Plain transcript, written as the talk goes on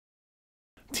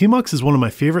TMUX is one of my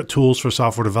favorite tools for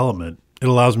software development. It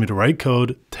allows me to write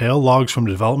code, tail logs from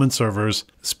development servers,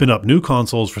 spin up new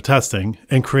consoles for testing,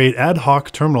 and create ad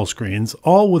hoc terminal screens,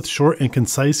 all with short and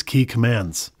concise key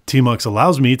commands. TMUX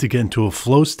allows me to get into a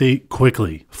flow state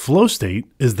quickly. Flow state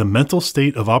is the mental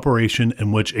state of operation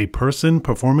in which a person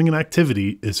performing an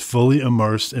activity is fully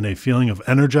immersed in a feeling of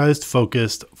energized,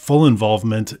 focused, full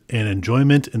involvement, and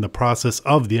enjoyment in the process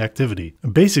of the activity.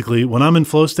 Basically, when I'm in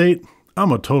flow state,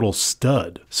 I'm a total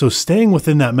stud. So staying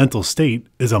within that mental state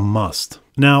is a must.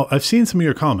 Now, I've seen some of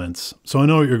your comments, so I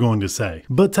know what you're going to say.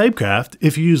 But Typecraft,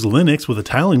 if you use Linux with a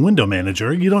tiling window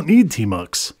manager, you don't need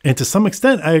TMUX. And to some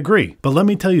extent, I agree. But let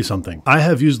me tell you something. I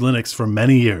have used Linux for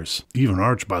many years, even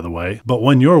Arch, by the way. But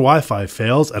when your Wi-Fi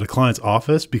fails at a client's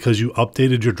office because you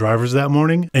updated your drivers that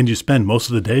morning, and you spend most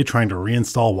of the day trying to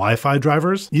reinstall Wi-Fi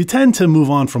drivers, you tend to move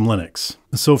on from Linux.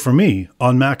 So for me,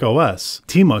 on Mac OS,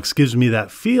 TMUX gives me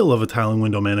that feel of a tiling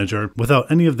window manager without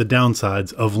any of the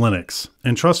downsides of Linux.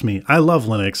 And trust me, I love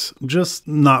Linux, just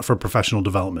not for professional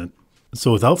development.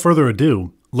 So without further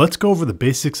ado, let's go over the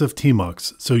basics of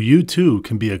TMUX so you too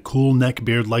can be a cool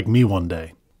neckbeard like me one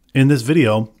day. In this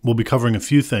video, we'll be covering a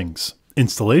few things: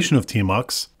 installation of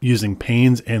TMUX, using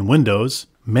panes and windows,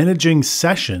 managing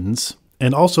sessions,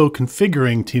 and also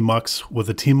configuring TMUX with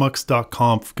a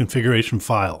tmux.conf configuration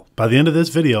file. By the end of this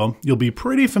video, you'll be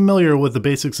pretty familiar with the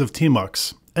basics of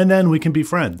TMUX, and then we can be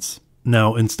friends.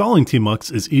 Now, installing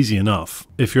TMUX is easy enough.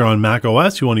 If you're on Mac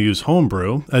OS, you want to use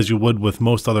Homebrew, as you would with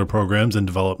most other programs and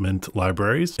development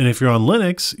libraries. And if you're on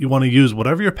Linux, you want to use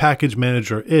whatever your package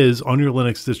manager is on your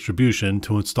Linux distribution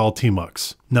to install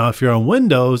TMUX. Now, if you're on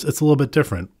Windows, it's a little bit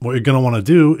different. What you're going to want to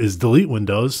do is delete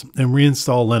Windows and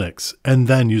reinstall Linux, and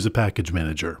then use a package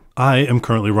manager. I am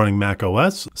currently running Mac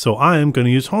OS, so I am going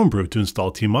to use Homebrew to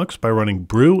install TMUX by running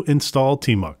brew install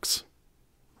TMUX.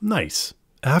 Nice.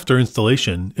 After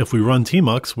installation, if we run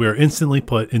TMUX, we are instantly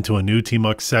put into a new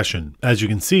TMUX session. As you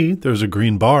can see, there's a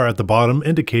green bar at the bottom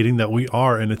indicating that we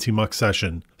are in a TMUX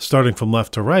session. Starting from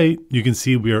left to right, you can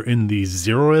see we are in the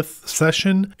 0th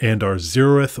session, and our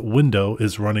 0th window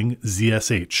is running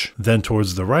ZSH. Then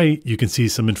towards the right, you can see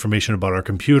some information about our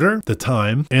computer, the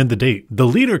time, and the date. The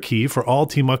leader key for all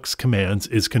TMUX commands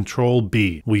is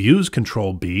Control-B. We use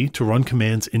Control-B to run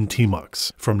commands in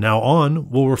TMUX. From now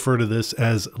on, we'll refer to this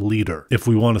as leader. If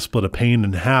we want to split a pane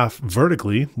in half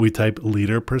vertically, we type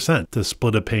leader%. To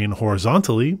split a pane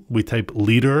horizontally, we type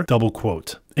leader double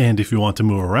quote. And if you want to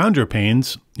move around your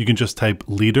panes, you can just type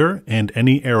leader and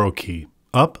any arrow key,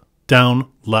 up, down,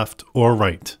 left, or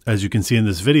right. As you can see in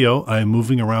this video, I am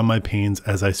moving around my panes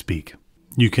as I speak.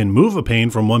 You can move a pane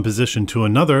from one position to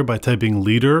another by typing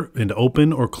leader and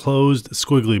open or closed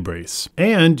squiggly brace.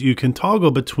 And you can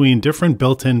toggle between different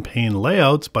built-in pane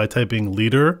layouts by typing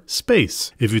leader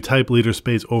space. If you type leader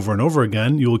space over and over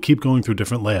again, you will keep going through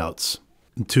different layouts.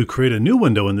 To create a new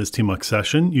window in this TMUX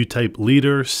session, you type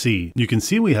leader C. You can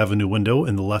see we have a new window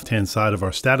in the left-hand side of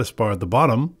our status bar at the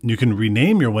bottom. You can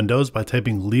rename your windows by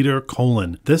typing leader:.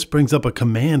 This brings up a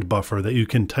command buffer that you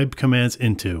can type commands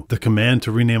into. The command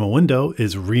to rename a window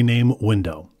is rename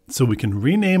window. So we can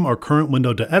rename our current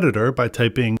window to editor by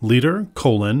typing leader:,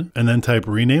 and then type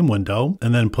rename window,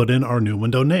 and then put in our new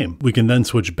window name. We can then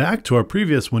switch back to our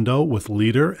previous window with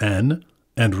leader N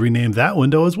and rename that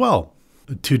window as well.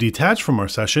 To detach from our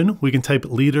session, we can type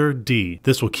leader D.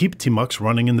 This will keep TMUX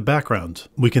running in the background.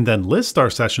 We can then list our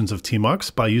sessions of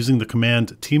TMUX by using the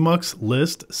command tmux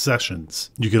list sessions.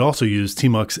 You could also use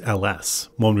tmux ls.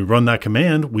 When we run that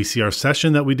command, we see our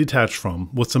session that we detached from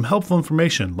with some helpful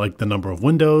information like the number of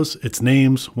windows, its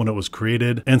names, when it was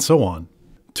created, and so on.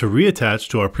 To reattach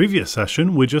to our previous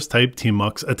session, we just type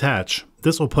tmux attach.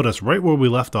 This will put us right where we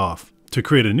left off. To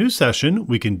create a new session,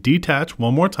 we can detach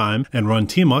one more time and run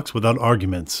TMUX without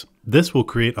arguments. This will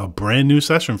create a brand new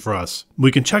session for us.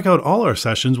 We can check out all our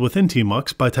sessions within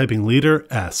TMUX by typing leader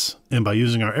S, and by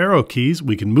using our arrow keys,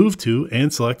 we can move to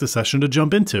and select a session to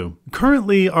jump into.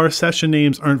 Currently, our session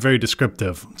names aren't very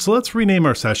descriptive, so let's rename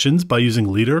our sessions by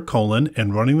using leader:,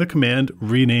 and running the command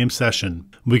rename session.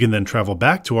 We can then travel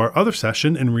back to our other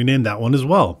session and rename that one as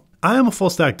well. I am a full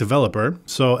stack developer,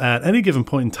 so at any given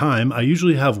point in time, I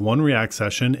usually have one React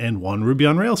session and one Ruby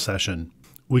on Rails session.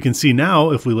 We can see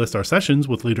now, if we list our sessions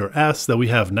with leader S, that we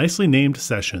have nicely named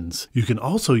sessions. You can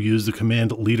also use the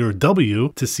command leader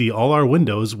W to see all our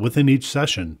windows within each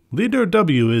session. Leader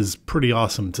W is pretty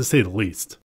awesome, to say the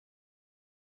least.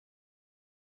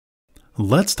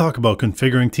 Let's talk about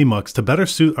configuring TMUX to better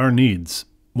suit our needs.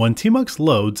 When TMUX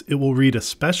loads, it will read a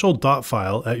special dot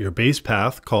file at your base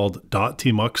path called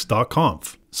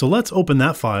 .tmux.conf. So let's open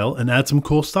that file and add some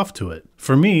cool stuff to it.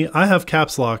 For me, I have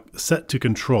caps lock set to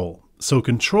control. So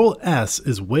Control S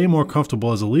is way more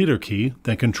comfortable as a leader key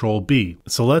than Control B.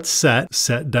 So let's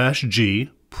set-G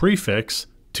prefix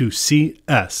to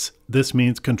CS. This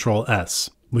means Control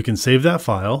S. We can save that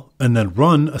file and then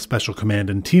run a special command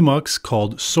in TMUX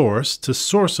called source to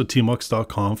source a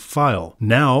tmux.conf file.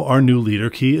 Now our new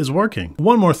leader key is working.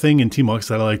 One more thing in TMUX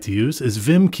that I like to use is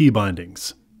Vim key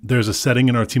bindings. There's a setting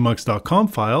in our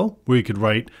tmux.conf file where you could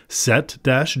write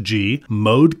set-G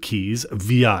mode keys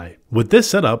VI. With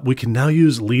this setup, we can now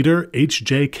use leader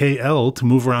HJKL to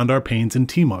move around our panes in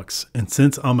TMUX. And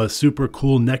since I'm a super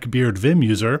cool neckbeard Vim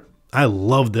user, I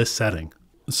love this setting.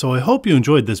 So I hope you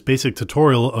enjoyed this basic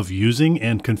tutorial of using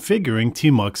and configuring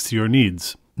TMUX to your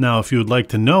needs. Now, if you would like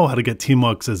to know how to get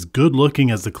TMUX as good looking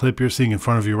as the clip you're seeing in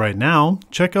front of you right now,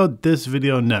 check out this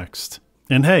video next.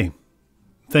 And hey,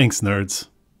 thanks nerds.